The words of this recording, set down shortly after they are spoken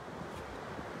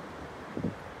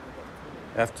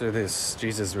After this,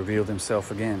 Jesus revealed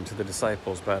himself again to the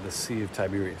disciples by the Sea of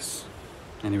Tiberias.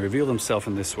 And he revealed himself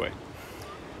in this way.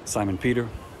 Simon Peter,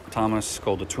 Thomas,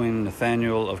 called the twin,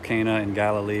 Nathanael of Cana in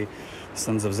Galilee,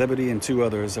 sons of Zebedee, and 2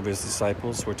 others of his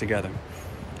disciples were together.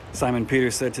 Simon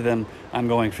Peter said to them, "I'm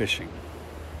going fishing."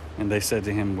 And they said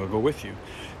to him, "We'll go with you."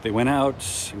 They went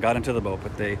out and got into the boat,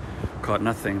 but they caught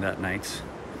nothing that night.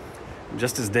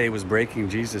 Just as day was breaking,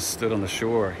 Jesus stood on the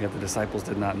shore, yet the disciples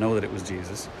did not know that it was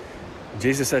Jesus.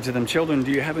 Jesus said to them, "Children,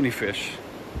 do you have any fish?"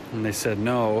 And they said,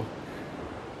 "No."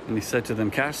 And he said to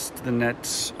them, "Cast the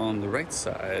net on the right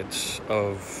side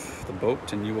of the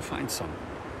boat, and you will find some."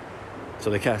 So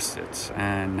they cast it,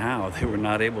 and now they were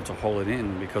not able to haul it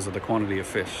in because of the quantity of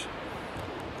fish.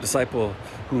 The disciple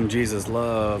whom Jesus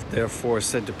loved therefore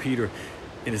said to Peter,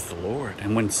 "It is the Lord."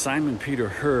 And when Simon Peter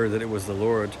heard that it was the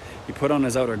Lord, he put on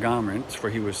his outer garment, for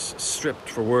he was stripped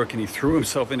for work, and he threw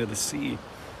himself into the sea.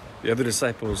 The other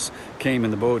disciples came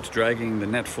in the boat, dragging the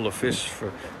net full of fish,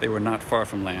 for they were not far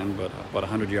from land, but about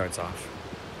 100 yards off.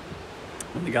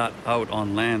 When they got out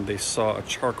on land, they saw a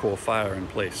charcoal fire in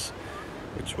place,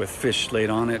 which with fish laid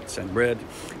on it and bread.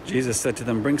 Jesus said to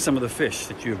them, "Bring some of the fish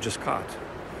that you have just caught."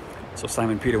 So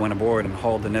Simon Peter went aboard and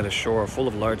hauled the net ashore, full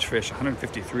of large fish,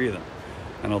 153 of them.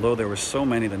 And although there were so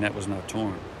many, the net was not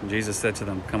torn. And Jesus said to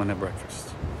them, "Come and have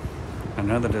breakfast." And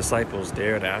none of the disciples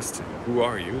dared ask him, "Who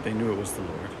are you?" They knew it was the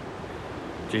Lord.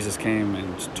 Jesus came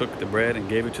and took the bread and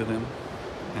gave it to them.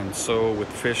 And so with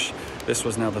fish, this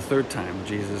was now the 3rd time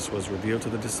Jesus was revealed to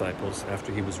the disciples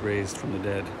after he was raised from the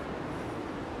dead.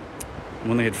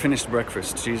 When they had finished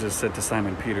breakfast, Jesus said to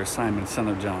Simon Peter, "Simon, son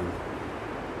of John,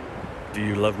 do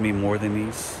you love me more than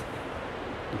these?"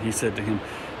 And he said to him,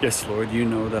 "Yes, Lord, you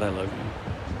know that I love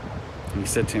you." And he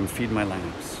said to him, "Feed my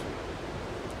lambs."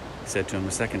 He said to him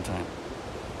a second time,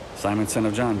 "Simon, son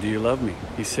of John, do you love me?"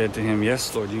 He said to him,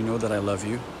 "Yes, Lord, you know that I love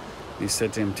you." And he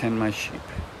said to him, "Tend my sheep."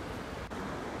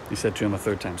 He said to him a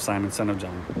 3rd time, "Simon, son of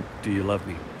John, do you love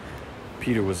me?"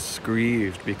 Peter was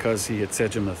grieved because he had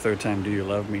said to him the 3rd time, "Do you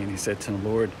love me?" And he said to him,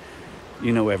 "Lord,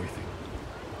 you know everything.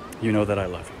 You know that I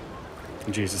love you."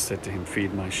 And Jesus said to him,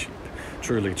 "Feed my sheep.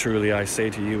 Truly, truly, I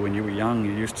say to you, when you were young,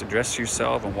 you used to dress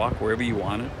yourself and walk wherever you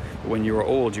wanted. But when you are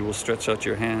old, you will stretch out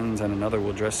your hands, and another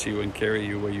will dress you and carry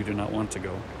you where you do not want to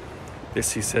go."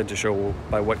 This he said to show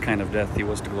by what kind of death he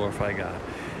was to glorify God.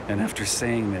 And after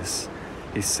saying this,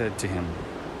 he said to him,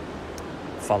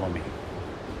 "Follow me."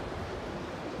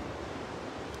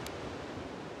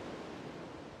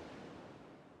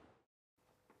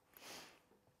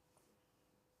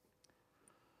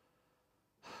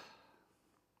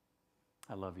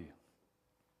 I love you.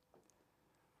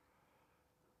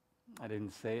 I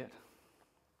didn't say it.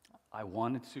 I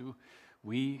wanted to.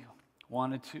 We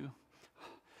wanted to.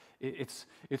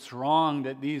 It's wrong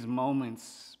that these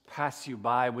moments pass you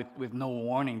by with no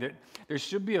warning. There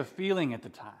should be a feeling at the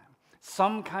time,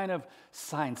 some kind of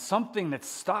sign, something that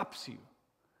stops you.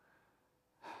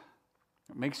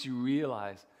 It makes you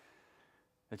realize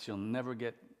that you'll never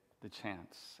get the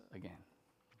chance again.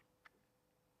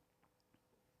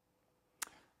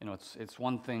 You know, it's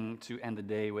one thing to end the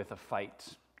day with a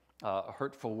fight,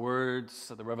 hurtful words,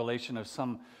 the revelation of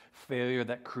some failure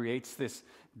that creates this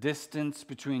distance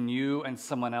between you and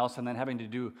someone else, and then having to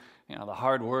do, the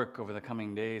hard work over the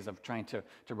coming days of trying to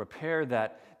repair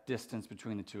that distance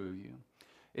between the two of you.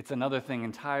 It's another thing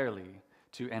entirely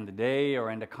to end the day or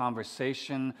end a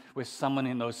conversation with someone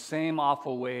in those same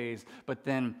awful ways, but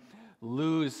then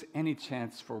lose any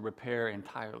chance for repair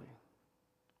entirely.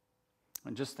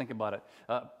 And just think about it.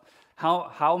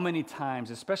 How many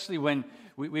times, especially when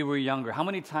we were younger, how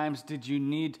many times did you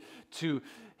need to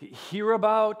hear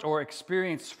about or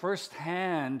experience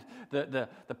firsthand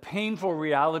the painful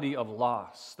reality of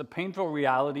loss, the painful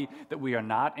reality that we are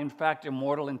not, in fact,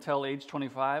 immortal until age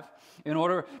 25, in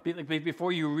order,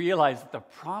 before you realize that the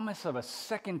promise of a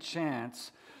second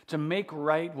chance to make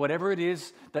right whatever it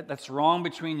is that's wrong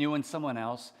between you and someone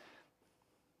else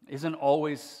isn't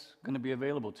always going to be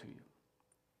available to you.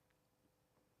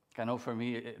 I know for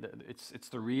me, it's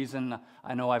the reason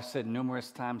I know I've said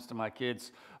numerous times to my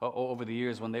kids over the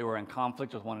years when they were in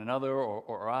conflict with one another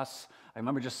or us. I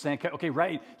remember just saying, "Okay,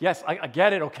 right, yes, I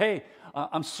get it. Okay,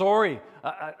 I'm sorry.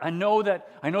 I know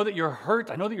that you're hurt.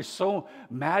 I know that you're so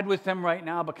mad with them right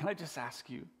now. But can I just ask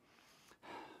you?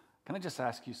 Can I just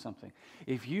ask you something?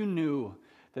 If you knew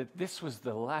that this was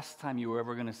the last time you were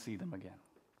ever going to see them again,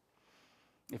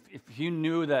 if you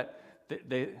knew that."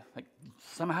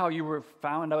 Somehow you were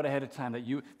found out ahead of time that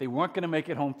they weren't going to make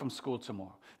it home from school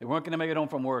tomorrow. They weren't going to make it home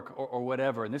from work or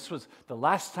whatever. And this was the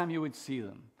last time you would see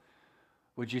them.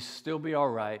 Would you still be all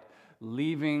right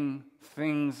leaving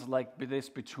things like this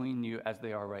between you as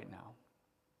they are right now.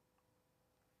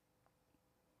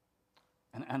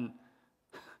 And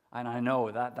I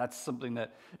know that's something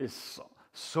that is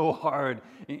so hard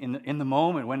in the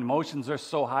moment when emotions are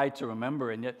so high to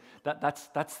remember, and yet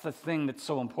that's the thing that's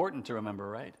so important to remember,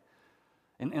 right?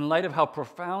 In light of how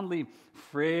profoundly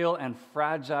frail and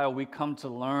fragile we come to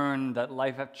learn that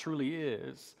life truly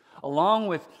is, along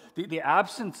with the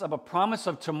absence of a promise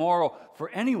of tomorrow for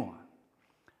anyone,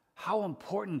 how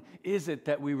important is it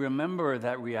that we remember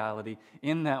that reality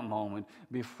in that moment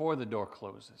before the door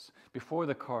closes, before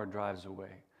the car drives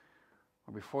away,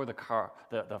 or before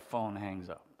the phone hangs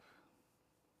up?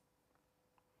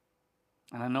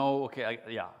 And I know, okay,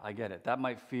 I get it. That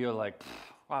might feel like,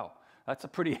 wow, that's a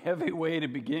pretty heavy way to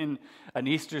begin an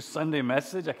Easter Sunday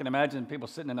message. I can imagine people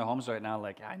sitting in their homes right now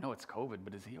like, I know it's COVID,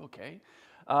 but is he okay?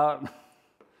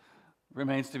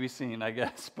 Remains to be seen, I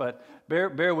guess. But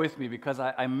bear with me, because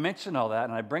I mention all that,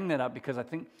 and I bring that up because I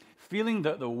think feeling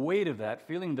the weight of that,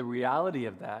 feeling the reality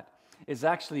of that, is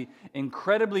actually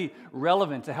incredibly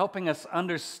relevant to helping us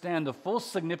understand the full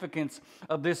significance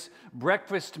of this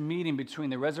breakfast meeting between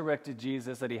the resurrected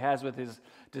Jesus that he has with his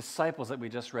disciples that we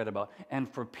just read about, and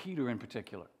for Peter in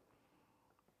particular.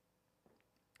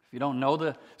 If you don't know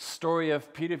the story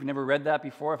of Peter, if you never read that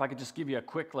before, if I could just give you a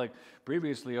quick,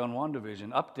 previously on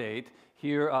WandaVision update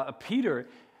here, Peter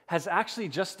has actually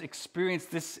just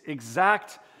experienced this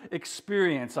exact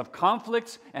experience of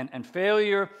conflict and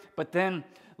failure, but then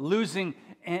losing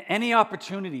any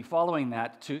opportunity following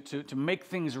that to make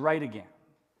things right again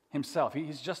himself.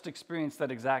 He's just experienced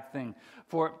that exact thing.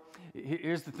 For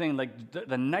here's the thing,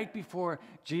 the night before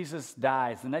Jesus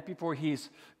dies, the night before he's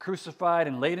crucified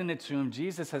and laid in a tomb,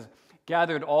 Jesus has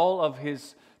gathered all of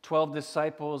his 12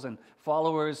 disciples and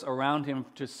followers around him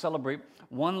to celebrate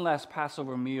one last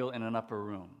Passover meal in an upper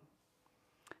room.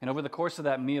 And over the course of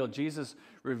that meal, Jesus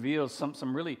reveals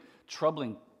some really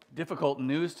troubling, difficult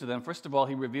news to them. First of all,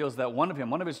 he reveals that one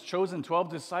of his chosen 12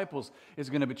 disciples, is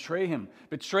going to betray him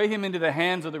into the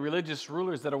hands of the religious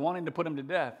rulers that are wanting to put him to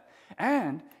death.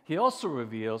 And he also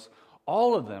reveals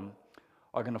all of them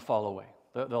are going to fall away.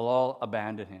 They'll all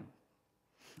abandon him.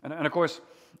 And of course,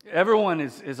 everyone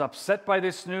is upset by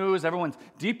this news. Everyone's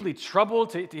deeply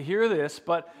troubled to hear this.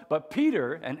 But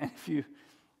Peter, and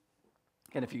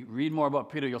if you read more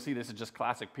about Peter, you'll see this is just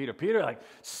classic Peter. Peter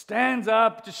stands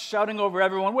up, just shouting over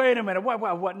everyone, wait a minute,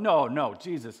 what? No,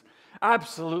 Jesus,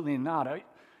 absolutely not.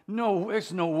 No,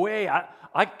 there's no way. I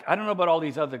don't know about all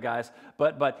these other guys,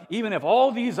 but even if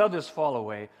all these others fall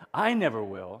away, I never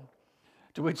will.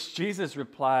 To which Jesus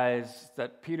replies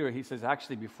that Peter, he says,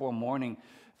 actually before morning,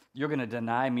 you're going to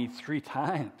deny me 3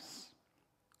 times.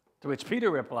 To which Peter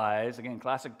replies, again,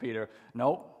 classic Peter,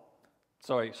 nope.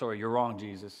 Sorry, you're wrong,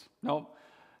 Jesus. Nope.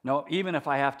 No, even if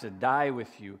I have to die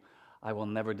with you, I will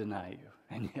never deny you.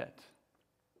 And yet,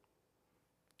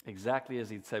 exactly as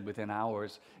he'd said, within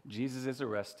hours, Jesus is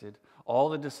arrested, all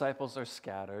the disciples are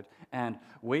scattered, and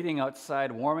waiting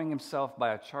outside, warming himself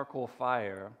by a charcoal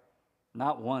fire,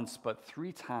 not once, but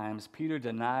 3 times, Peter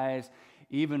denies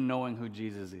even knowing who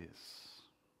Jesus is.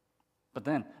 But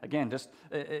then, again, just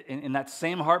in that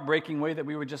same heartbreaking way that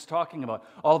we were just talking about,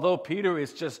 although Peter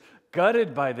is just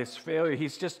gutted by this failure,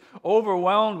 he's just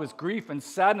overwhelmed with grief and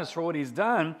sadness for what he's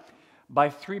done, by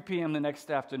 3 p.m. the next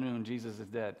afternoon, Jesus is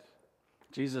dead.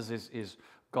 Jesus is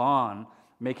gone,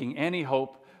 making any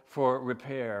hope for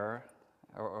repair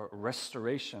or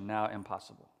restoration now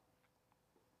impossible.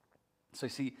 So you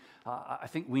see, I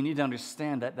think we need to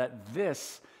understand that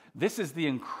this is the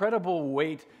incredible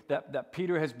weight that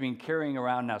Peter has been carrying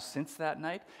around now since that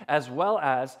night, as well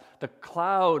as the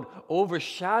cloud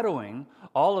overshadowing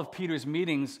all of Peter's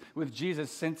meetings with Jesus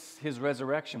since his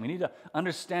resurrection. We need to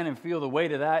understand and feel the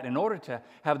weight of that in order to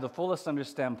have the fullest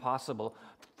understanding possible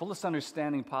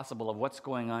of what's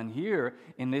going on here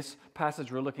in this passage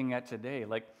we're looking at today.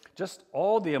 Just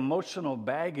all the emotional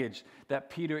baggage that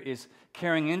Peter is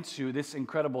carrying into this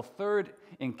incredible third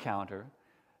encounter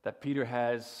that Peter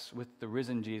has with the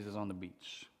risen Jesus on the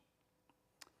beach.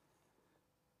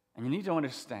 And you need to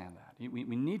understand that. We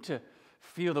need to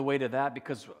feel the weight of that,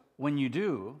 because when you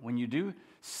do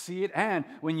see it, and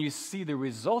when you see the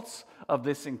results of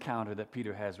this encounter that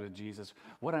Peter has with Jesus,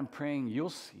 what I'm praying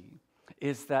you'll see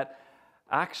is that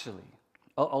actually,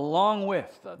 along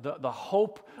with the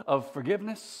hope of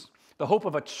forgiveness, the hope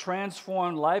of a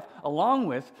transformed life, along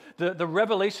with the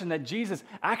revelation that Jesus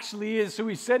actually is who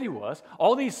he said he was,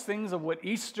 all these things of what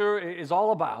Easter is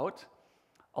all about,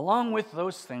 along with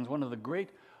those things, one of the great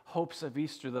hopes of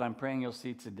Easter that I'm praying you'll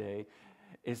see today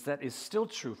is still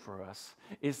true for us,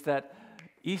 is that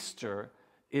Easter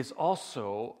is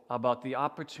also about the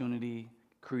opportunity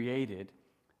created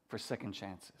for second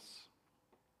chances.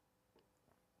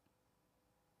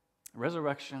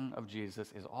 Resurrection of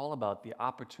Jesus is all about the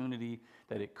opportunity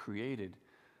that it created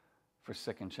for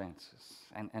second chances.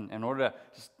 And in order to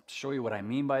just show you what I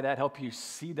mean by that, help you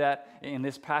see that in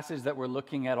this passage that we're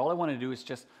looking at, all I want to do is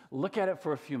just look at it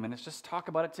for a few minutes, just talk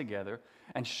about it together,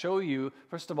 and show you,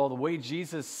 first of all, the way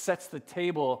Jesus sets the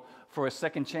table for a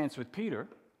second chance with Peter,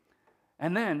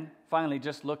 and then finally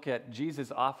just look at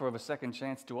Jesus' offer of a second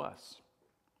chance to us.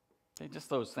 Okay, just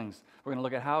those things. We're going to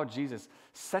look at how Jesus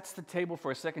sets the table for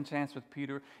a second chance with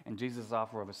Peter and Jesus'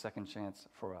 offer of a second chance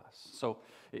for us. So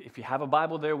if you have a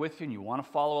Bible there with you and you want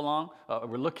to follow along,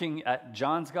 we're looking at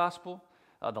John's Gospel,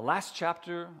 the last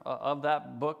chapter of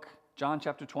that book, John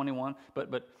chapter 21.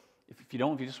 But if you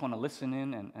don't, if you just want to listen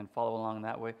in and follow along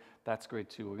that way, that's great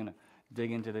too. We're going to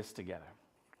dig into this together.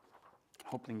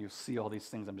 Hoping you'll see all these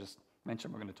things I'm just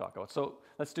mentioning we're going to talk about. So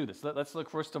let's do this. Let's look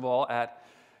first of all at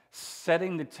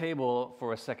setting the table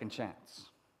for a second chance.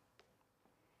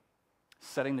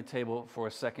 Setting the table for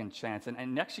a second chance.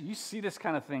 And actually, you see this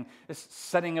kind of thing, this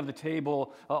setting of the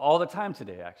table all the time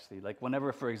today, actually. Like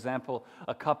whenever, for example,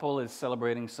 a couple is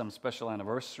celebrating some special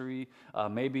anniversary,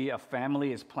 maybe a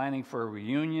family is planning for a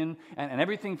reunion, and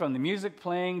everything from the music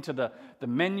playing to the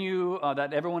menu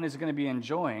that everyone is going to be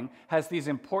enjoying has these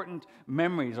important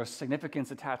memories or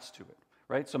significance attached to it.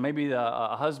 Right? So maybe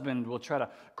a husband will try to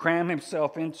cram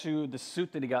himself into the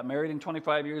suit that he got married in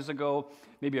 25 years ago.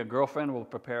 Maybe a girlfriend will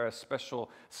prepare a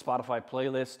special Spotify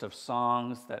playlist of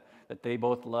songs that they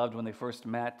both loved when they first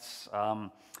met.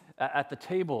 At the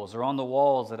tables or on the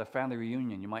walls at a family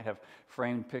reunion, you might have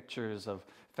framed pictures of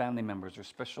family members or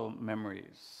special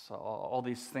memories. All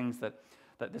these things that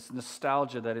this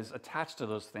nostalgia that is attached to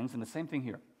those things. And the same thing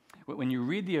here. When you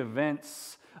read the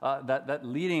events that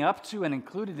leading up to and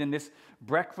included in this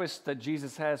breakfast that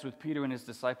Jesus has with Peter and his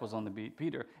disciples on the beach,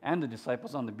 Peter and the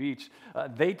disciples on the beach,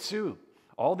 they too,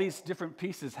 all these different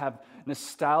pieces have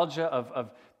nostalgia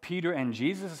of Peter and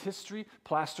Jesus' history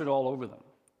plastered all over them.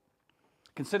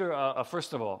 Consider,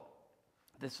 first of all,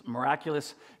 this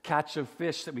miraculous catch of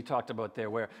fish that we talked about there,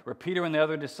 where Peter and the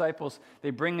other disciples, they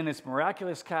bring in this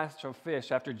miraculous catch of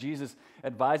fish after Jesus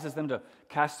advises them to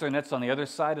cast their nets on the other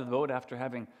side of the boat after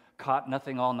having caught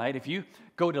nothing all night. If you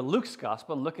go to Luke's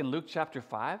gospel and look in Luke chapter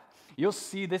 5, you'll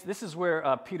see this. This is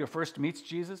where Peter first meets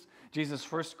Jesus. Jesus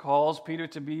first calls Peter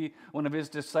to be one of his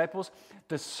disciples.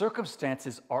 The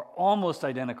circumstances are almost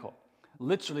identical.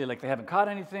 Literally, like they haven't caught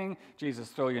anything. Jesus,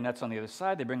 throw your nets on the other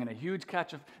side. They bring in a huge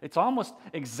catch of, it's almost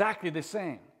exactly the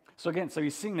same. So again, you're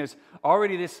seeing there's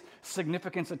already this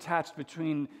significance attached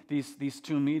between these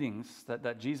two meetings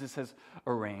that Jesus has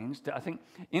arranged. I think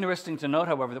interesting to note,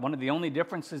 however, that one of the only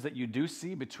differences that you do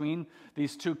see between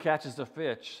these two catches of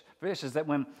fish is that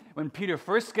when Peter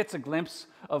first gets a glimpse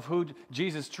of who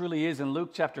Jesus truly is in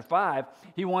Luke chapter 5,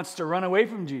 he wants to run away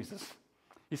from Jesus.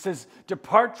 He says,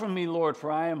 "Depart from me, Lord, for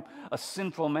I am a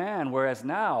sinful man." Whereas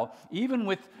now, even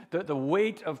with the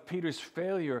weight of Peter's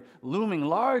failure looming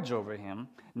large over him,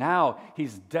 now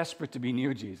he's desperate to be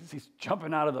near Jesus. He's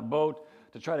jumping out of the boat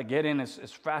to try to get in as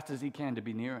fast as he can to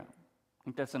be near him. I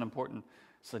think that's an important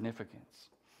significance.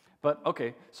 But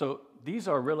okay, so these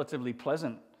are relatively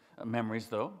pleasant memories,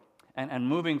 though. And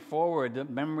moving forward, the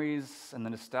memories and the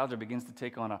nostalgia begins to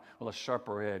take on a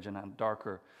sharper edge and a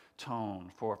darker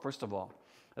tone. For, first of all,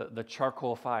 the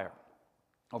charcoal fire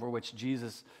over which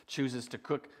Jesus chooses to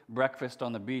cook breakfast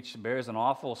on the beach bears an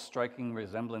awful, striking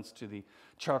resemblance to the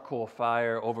charcoal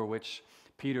fire over which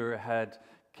Peter had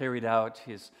carried out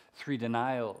his 3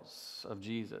 denials of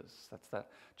Jesus. That's that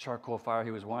charcoal fire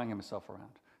he was warming himself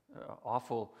around.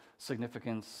 Awful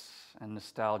significance and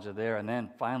nostalgia there. And then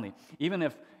finally, even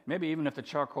if the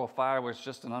charcoal fire was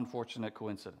just an unfortunate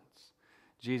coincidence,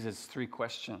 Jesus' 3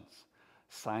 questions.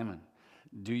 Simon,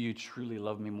 do you truly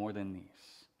love me more than these?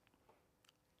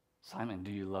 Simon,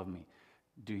 do you love me?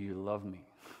 Do you love me?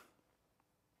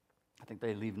 I think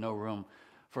they leave no room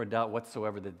for a doubt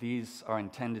whatsoever that these are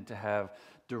intended to have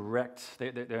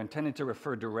they're intended to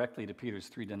refer directly to Peter's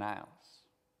 3 denials.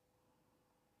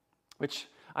 Which,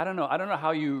 I don't know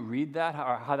how you read that,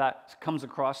 or how that comes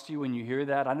across to you when you hear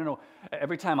that. I don't know.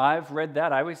 Every time I've read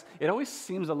that, it always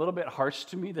seems a little bit harsh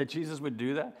to me that Jesus would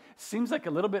do that. It seems like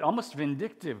a little bit almost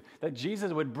vindictive that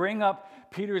Jesus would bring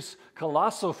up Peter's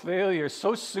colossal failure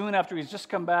so soon after he's just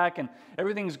come back and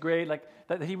everything's great, like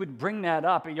that he would bring that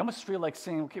up. You almost feel like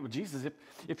saying, okay, well, Jesus,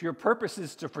 if your purpose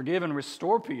is to forgive and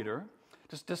restore Peter,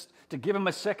 just to give him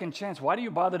a second chance, why do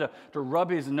you bother to rub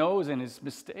his nose in his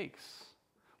mistakes?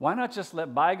 Why not just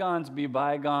let bygones be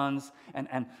bygones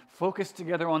and focus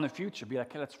together on the future? Be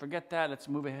like, okay, let's forget that. Let's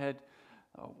move ahead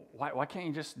Why can't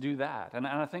you just do that? And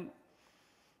I think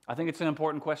it's an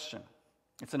important question.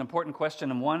 It's an important question,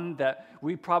 and one that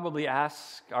we probably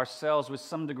ask ourselves with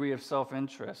some degree of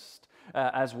self-interest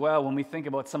as well when we think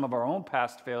about some of our own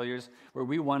past failures, where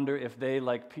we wonder if they,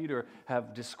 like Peter,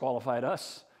 have disqualified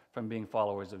us from being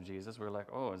followers of Jesus. We're like,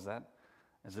 oh, is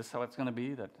this how it's going to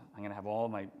be, that I'm going to have all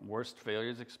my worst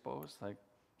failures exposed?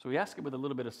 So we ask it with a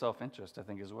little bit of self-interest, I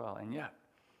think, as well. And yet,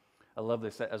 I love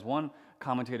this. As one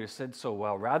commentator said so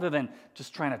well, rather than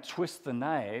just trying to twist the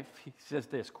knife, he says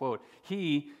this, quote,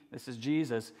 this is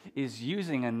Jesus, is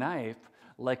using a knife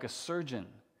like a surgeon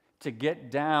to get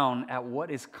down at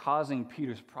what is causing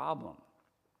Peter's problem.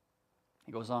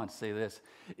 He goes on to say this,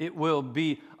 it will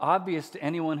be obvious to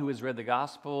anyone who has read the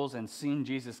Gospels and seen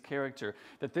Jesus' character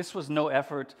that this was no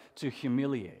effort to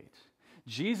humiliate.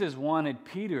 Jesus wanted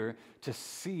Peter to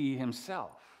see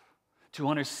himself, to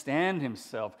understand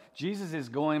himself. Jesus is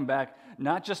going back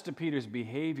not just to Peter's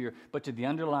behavior, but to the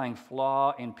underlying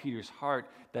flaw in Peter's heart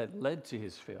that led to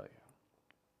his failure.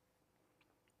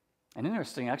 And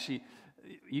interesting, actually,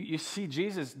 you see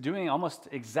Jesus doing almost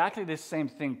exactly this same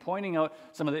thing, pointing out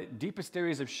some of the deepest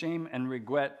areas of shame and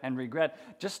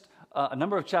regret just a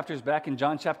number of chapters back in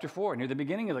John chapter 4, near the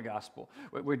beginning of the gospel,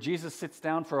 where Jesus sits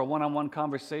down for a one-on-one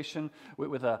conversation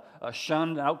with a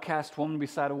shunned, outcast woman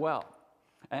beside a well.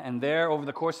 And there, over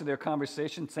the course of their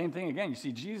conversation, same thing again. You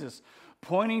see Jesus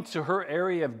pointing to her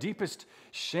area of deepest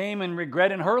shame and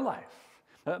regret in her life.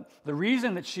 The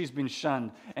reason that she's been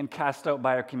shunned and cast out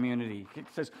by her community. He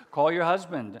says, call your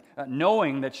husband,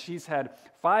 knowing that she's had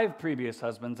 5 previous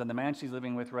husbands, and the man she's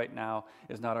living with right now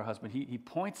is not her husband. He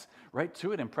points right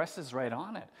to it and presses right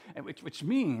on it, and which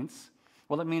means,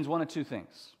 well, it means one of two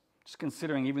things. Just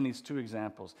considering even these 2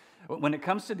 examples. When it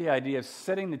comes to the idea of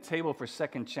setting the table for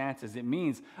second chances, it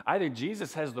means either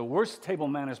Jesus has the worst table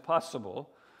manners possible,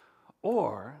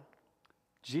 or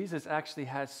Jesus actually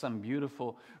has some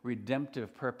beautiful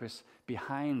redemptive purpose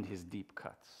behind his deep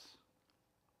cuts.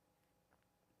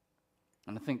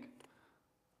 And I think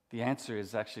the answer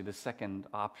is actually the second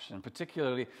option,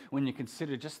 particularly when you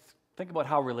consider, just think about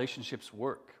how relationships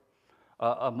work.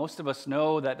 Most of us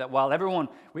know that while everyone,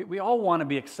 we all want to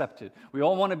be accepted. We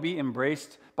all want to be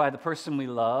embraced by the person we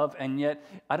love, and yet,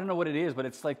 I don't know what it is, but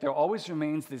it's like there always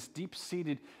remains this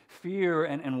deep-seated fear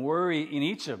and worry in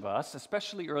each of us,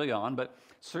 especially early on, but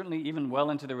certainly even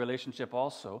well into the relationship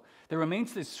also. There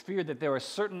remains this fear that there are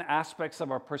certain aspects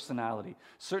of our personality,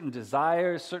 certain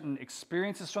desires, certain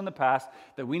experiences from the past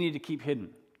that we need to keep hidden,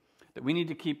 that we need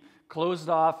to keep closed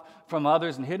off from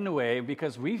others and hidden away,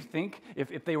 because we think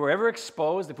if they were ever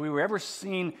exposed, if we were ever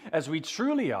seen as we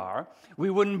truly are, we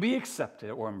wouldn't be accepted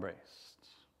or embraced.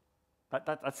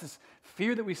 That's this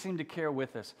fear that we seem to carry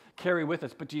with us.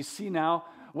 But do you see now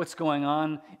what's going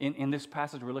on in this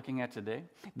passage we're looking at today?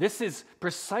 This is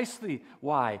precisely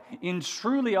why, in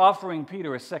truly offering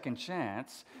Peter a second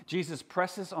chance, Jesus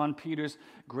presses on Peter's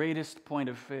greatest point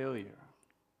of failure.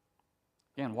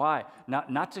 Again, why?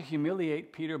 Not to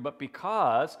humiliate Peter, but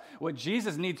because what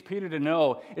Jesus needs Peter to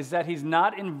know is that he's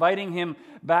not inviting him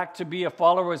back to be a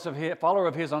follower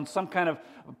of his on some kind of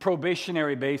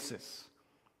probationary basis.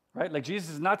 Right? Like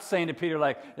Jesus is not saying to Peter,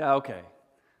 like, yeah, okay.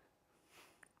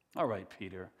 All right,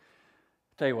 Peter.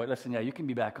 I'll tell you what, listen, yeah, you can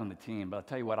be back on the team, but I'll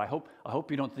tell you what, I hope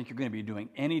you don't think you're going to be doing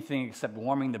anything except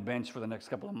warming the bench for the next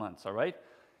couple of months, all right?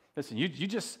 Listen, you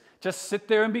just sit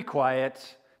there and be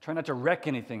quiet. Try not to wreck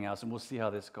anything else, and we'll see how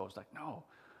this goes. Like,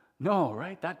 no,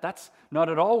 right? That's not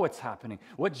at all what's happening.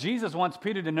 What Jesus wants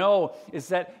Peter to know is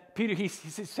that, Peter, he's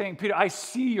saying, Peter, I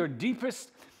see your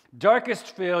deepest,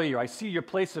 darkest failure. I see your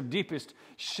place of deepest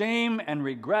shame and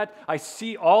regret. I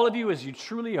see all of you as you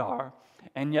truly are,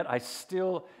 and yet I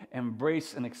still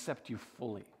embrace and accept you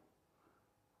fully.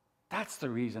 That's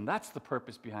the reason. That's the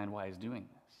purpose behind why he's doing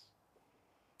this.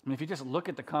 I mean, if you just look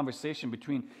at the conversation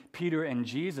between Peter and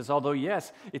Jesus, although,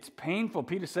 yes, it's painful,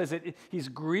 Peter says he's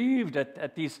grieved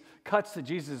at these cuts that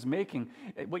Jesus is making.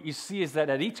 What you see is that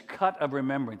at each cut of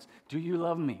remembrance, do you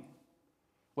love me?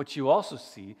 What you also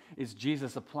see is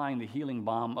Jesus applying the healing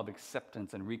balm of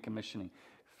acceptance and recommissioning.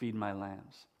 Feed my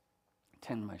lambs,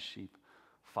 tend my sheep,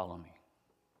 follow me.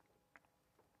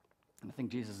 And I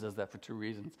think Jesus does that for 2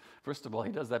 reasons. First of all,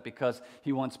 he does that because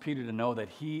he wants Peter to know that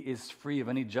he is free of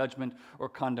any judgment or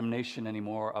condemnation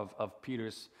anymore of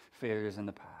Peter's failures in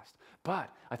the past.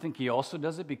 But I think he also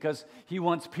does it because he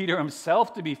wants Peter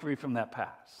himself to be free from that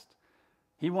past.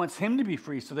 He wants him to be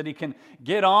free so that he can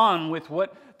get on with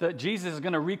what Jesus is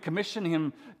going to recommission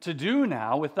him to do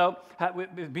now without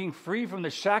being free from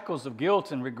the shackles of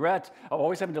guilt and regret of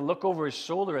always having to look over his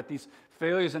shoulder at these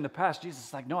failures in the past. Jesus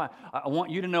is like, no, I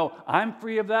want you to know I'm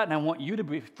free of that, and I want you to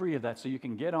be free of that so you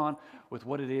can get on with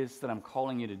what it is that I'm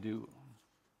calling you to do.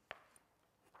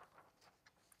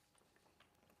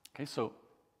 Okay, so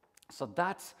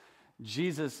that's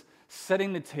Jesus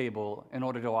setting the table in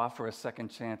order to offer a second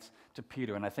chance to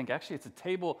Peter. And I think actually it's a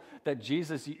table that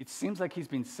Jesus, it seems like he's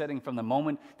been setting from the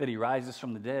moment that he rises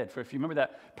from the dead. For if you remember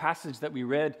that passage that we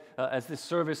read as this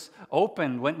service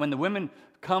opened, when the women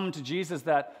come to Jesus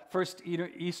that first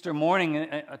Easter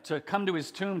morning to come to his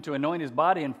tomb to anoint his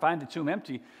body and find the tomb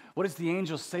empty, what does the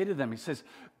angel say to them? He says,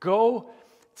 go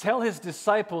tell his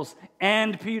disciples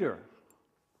and Peter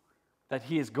that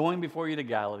he is going before you to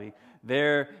Galilee.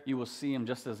 There you will see him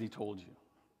just as he told you.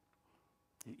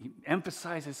 He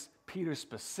emphasizes Peter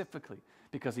specifically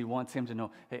because he wants him to know,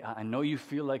 hey, I know you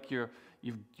feel like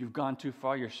you've gone too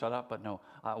far, you're shut up, but no,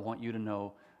 I want you to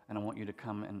know, and I want you to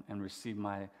come and receive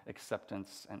my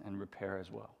acceptance and repair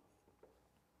as well.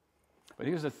 But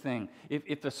here's the thing.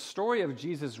 If the story of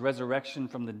Jesus' resurrection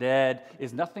from the dead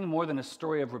is nothing more than a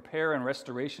story of repair and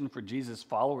restoration for Jesus'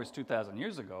 followers 2,000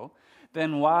 years ago,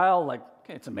 then while,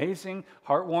 it's amazing,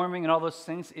 heartwarming, and all those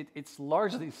things, it's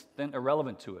largely then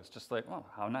irrelevant to us. Just like, oh,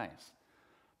 how nice.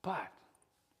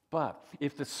 But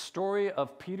if the story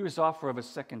of Peter's offer of a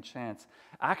second chance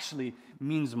actually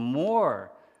means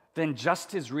more than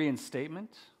just his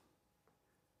reinstatement,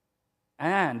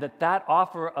 and that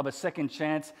offer of a second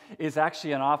chance is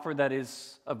actually an offer that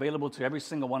is available to every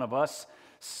single one of us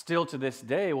still to this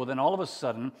day, well, then all of a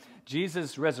sudden,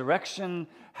 Jesus' resurrection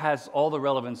has all the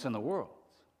relevance in the world.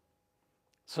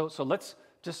 So let's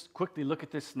just quickly look at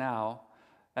this now,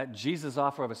 at Jesus'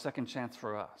 offer of a second chance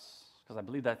for us, because I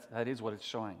believe that is what it's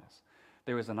showing us.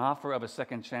 There is an offer of a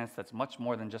second chance that's much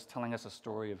more than just telling us a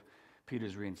story of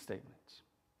Peter's reinstatement.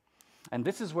 And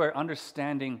this is where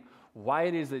understanding why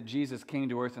it is that Jesus came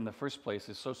to earth in the first place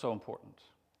is so important.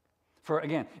 For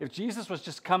again, if Jesus was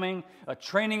just coming,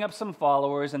 training up some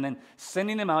followers, and then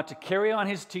sending them out to carry on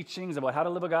his teachings about how to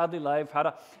live a godly life,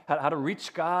 how to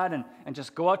reach God, and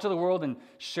just go out to the world and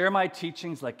share my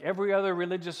teachings like every other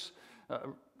religious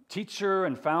teacher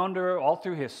and founder all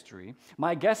through history,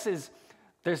 my guess is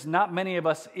there's not many of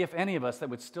us, if any of us, that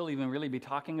would still even really be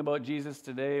talking about Jesus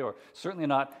today, or certainly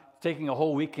not taking a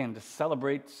whole weekend to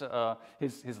celebrate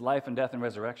his life and death and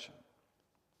resurrection.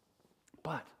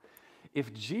 But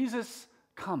if Jesus'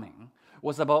 coming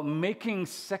was about making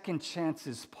second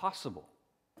chances possible,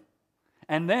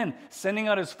 and then sending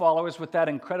out his followers with that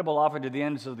incredible offer to the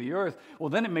ends of the earth, well,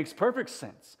 then it makes perfect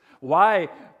sense why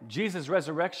Jesus'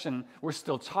 resurrection, we're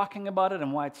still talking about it,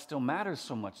 and why it still matters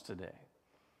so much today.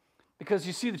 Because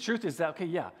you see, the truth is that, okay,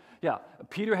 yeah,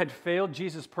 Peter had failed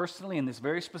Jesus personally in this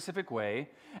very specific way,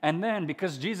 and then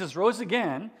because Jesus rose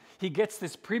again, he gets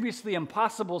this previously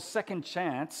impossible second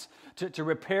chance to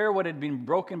repair what had been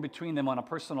broken between them on a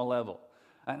personal level.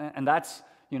 And that's,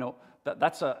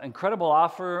 that's an incredible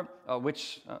offer,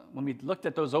 which when we looked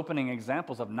at those opening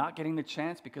examples of not getting the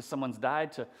chance because someone's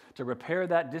died to repair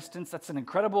that distance, that's an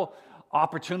incredible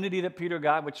opportunity that Peter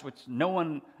got, which no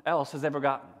one else has ever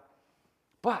gotten.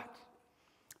 But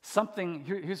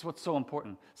here's what's so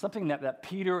important. Something that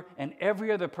Peter and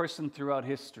every other person throughout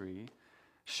history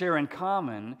share in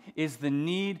common is the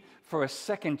need for a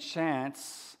second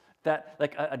chance, that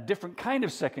like a different kind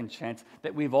of second chance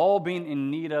that we've all been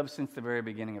in need of since the very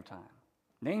beginning of time.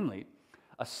 Namely,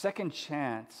 a second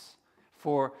chance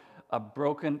for a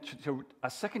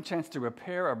second chance to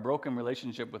repair a broken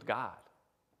relationship with God.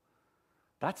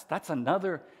 That's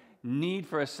another need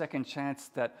for a second chance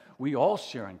that we all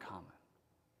share in common.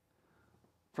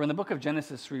 For in the book of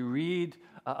Genesis, we read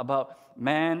about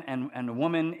man and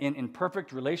woman in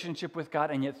perfect relationship with God,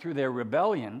 and yet through their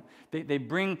rebellion, they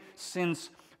bring sin's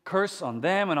curse on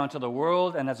them and onto the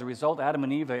world, and as a result, Adam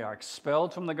and Eve, they are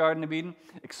expelled from the Garden of Eden,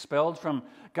 expelled from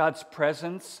God's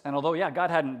presence. And although, God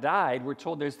hadn't died, we're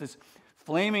told there's this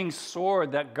flaming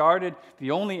sword that guarded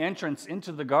the only entrance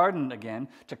into the garden again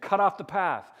to cut off the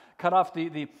path, cut off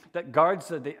that guards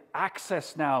the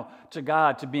access now to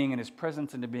God, to being in his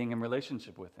presence and to being in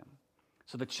relationship with him.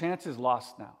 So the chance is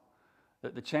lost now.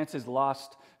 The chance is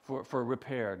lost for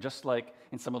repair, just like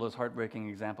in some of those heartbreaking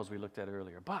examples we looked at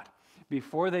earlier. But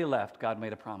before they left, God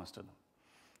made a promise to them.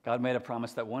 God made a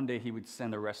promise that one day he would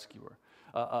send a rescuer,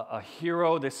 a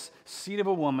hero, this seed of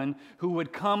a woman who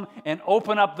would come and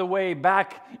open up the way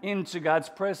back into God's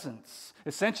presence.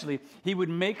 Essentially, he would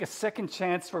make a second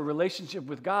chance for a relationship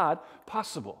with God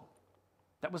possible.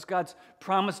 That was God's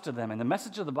promise to them. And the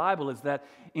message of the Bible is that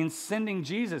in sending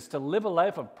Jesus to live a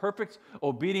life of perfect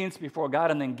obedience before God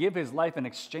and then give his life in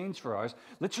exchange for ours,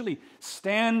 literally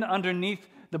stand underneath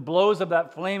the blows of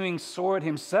that flaming sword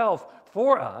himself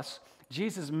for us,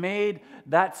 Jesus made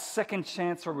that second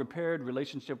chance for repaired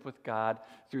relationship with God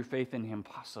through faith in him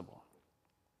possible.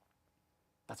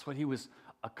 That's what he was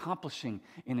accomplishing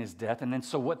in his death. And then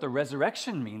so what the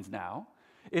resurrection means now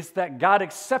is that God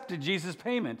accepted Jesus'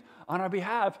 payment on our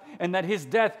behalf, and that his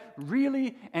death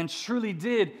really and truly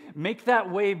did make that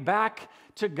way back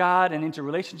to God and into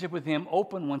relationship with him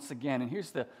open once again. And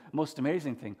here's the most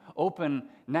amazing thing: open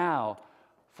now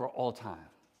for all time.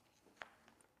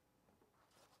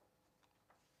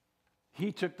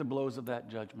 He took the blows of that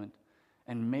judgment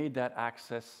and made that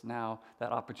access now,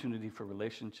 that opportunity for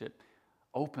relationship,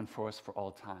 open for us for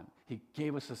all time. He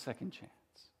gave us a second chance.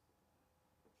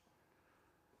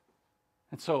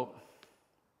 And so,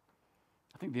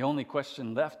 I think the only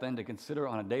question left then to consider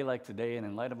on a day like today, and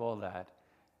in light of all that,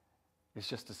 is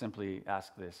just to simply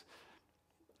ask this: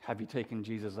 have you taken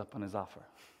Jesus up on his offer?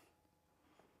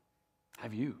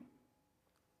 Have you?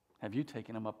 Have you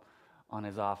taken him up on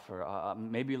his offer?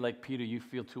 Maybe like Peter, you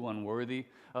feel too unworthy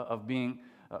of being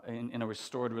in a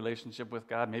restored relationship with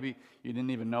God. Maybe you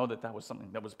didn't even know that that was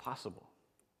something that was possible.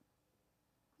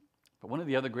 But one of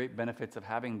the other great benefits of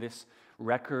having this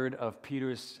record of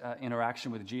Peter's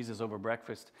interaction with Jesus over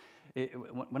breakfast,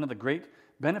 one of the great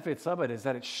benefits of it is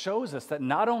that it shows us that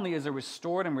not only is a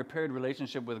restored and repaired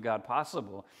relationship with God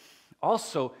possible,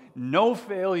 also no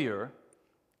failure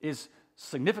is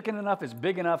significant enough, is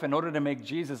big enough in order to make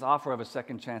Jesus' offer of a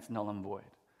second chance null and void.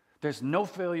 There's no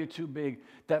failure too big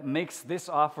that makes this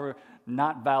offer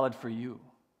not valid for you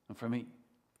and for me.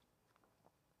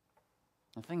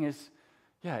 The thing is,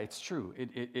 yeah, it's true.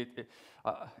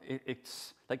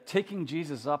 It's like taking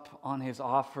Jesus up on his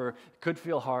offer could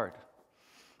feel hard.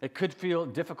 It could feel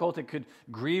difficult. It could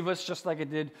grieve us just like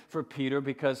it did for Peter,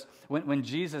 because when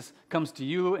Jesus comes to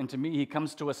you and to me, he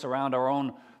comes to us around our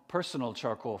own personal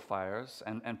charcoal fires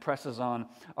and presses on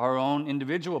our own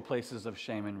individual places of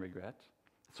shame and regret.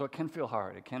 So it can feel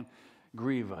hard. It can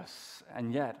grieve us.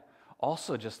 And yet,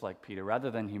 also just like Peter,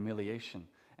 rather than humiliation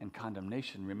and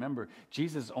condemnation, remember,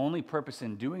 Jesus' only purpose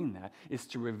in doing that is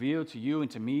to reveal to you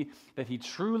and to me that he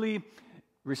truly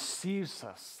receives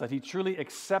us, that he truly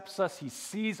accepts us. He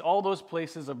sees all those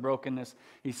places of brokenness.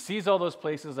 He sees all those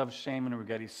places of shame and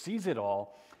regret. He sees it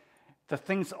all. The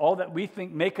things, all that we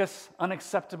think make us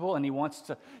unacceptable, and he wants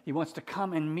to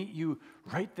come and meet you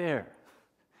right there.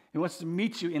 He wants to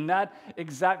meet you in that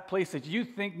exact place that you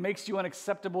think makes you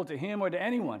unacceptable to him or to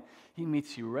anyone. He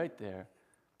meets you right there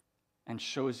and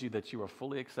shows you that you are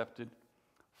fully accepted,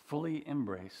 fully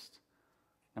embraced,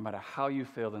 no matter how you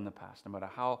failed in the past, no matter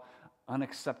how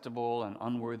unacceptable and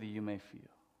unworthy you may feel.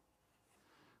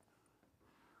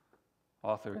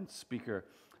 Author and speaker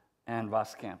Anne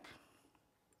Voskamp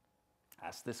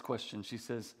asked this question. She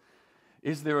says,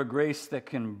 "Is there a grace that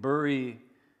can bury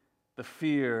the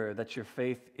fear that your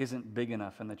faith isn't big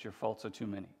enough and that your faults are too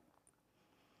many?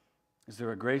 Is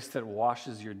there a grace that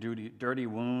washes your dirty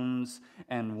wounds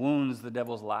and wounds the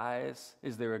devil's lies?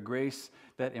 Is there a grace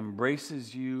that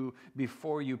embraces you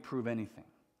before you prove anything,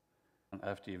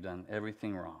 after you've done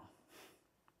everything wrong?"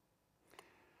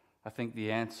 I think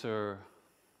the answer,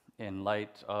 in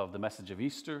light of the message of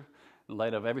Easter, in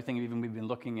light of everything even we've been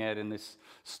looking at in this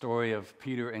story of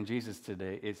Peter and Jesus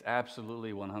today, is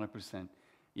absolutely 100%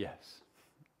 yes.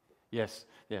 Yes,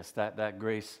 that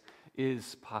grace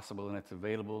is possible, and it's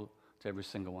available to every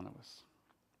single one of us.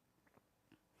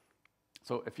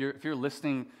 So if you're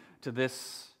listening to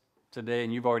this today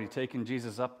and you've already taken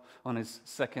Jesus up on his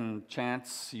second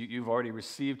chance, you've already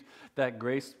received that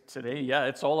grace today, yeah,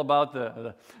 it's all about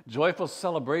the joyful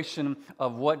celebration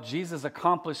of what Jesus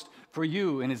accomplished for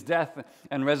you in his death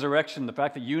and resurrection, the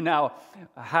fact that you now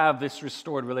have this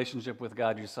restored relationship with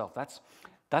God yourself.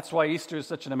 That's why Easter is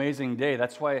such an amazing day.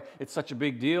 That's why it's such a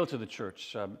big deal to the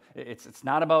church. It's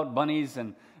not about bunnies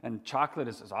and chocolate,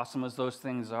 as awesome as those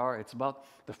things are. It's about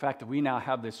the fact that we now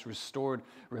have this restored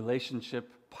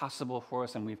relationship possible for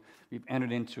us, and we've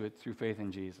entered into it through faith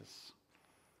in Jesus.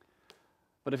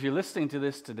 But if you're listening to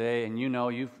this today and you know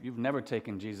you've never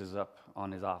taken Jesus up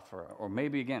on his offer, or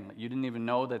maybe again, you didn't even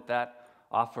know that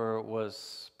offer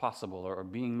was possible or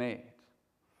being made,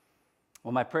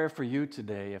 well, my prayer for you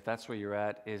today, if that's where you're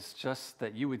at, is just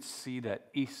that you would see that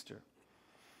Easter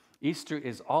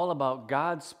is all about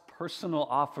God's personal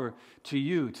offer to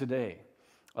you today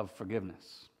of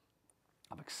forgiveness,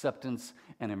 of acceptance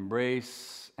and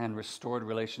embrace and restored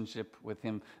relationship with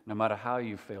him, no matter how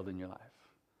you failed in your life.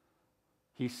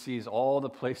 He sees all the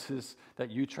places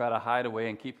that you try to hide away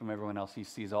and keep from everyone else. He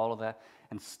sees all of that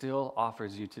and still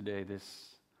offers you today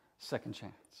this second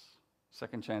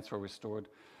chance for a restored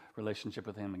relationship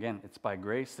with Him. Again, it's by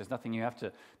grace. There's nothing you have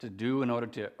to do in order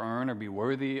to earn or be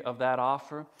worthy of that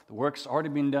offer. The work's already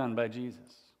been done by Jesus.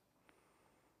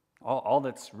 All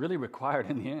that's really required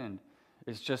in the end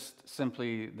is just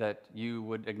simply that you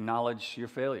would acknowledge your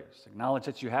failures, acknowledge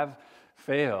that you have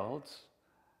failed,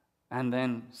 and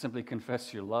then simply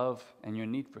confess your love and your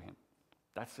need for Him.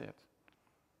 That's it.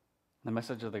 The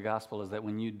message of the gospel is that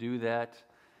when you do that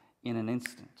in an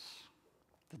instant,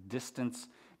 the distance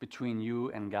between you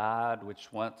and God, which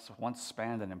once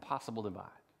spanned an impossible divide,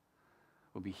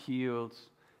 will be healed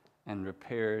and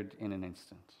repaired in an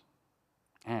instant.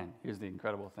 And here's the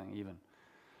incredible thing, even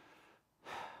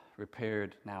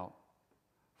repaired now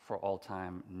for all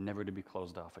time, never to be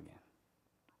closed off again.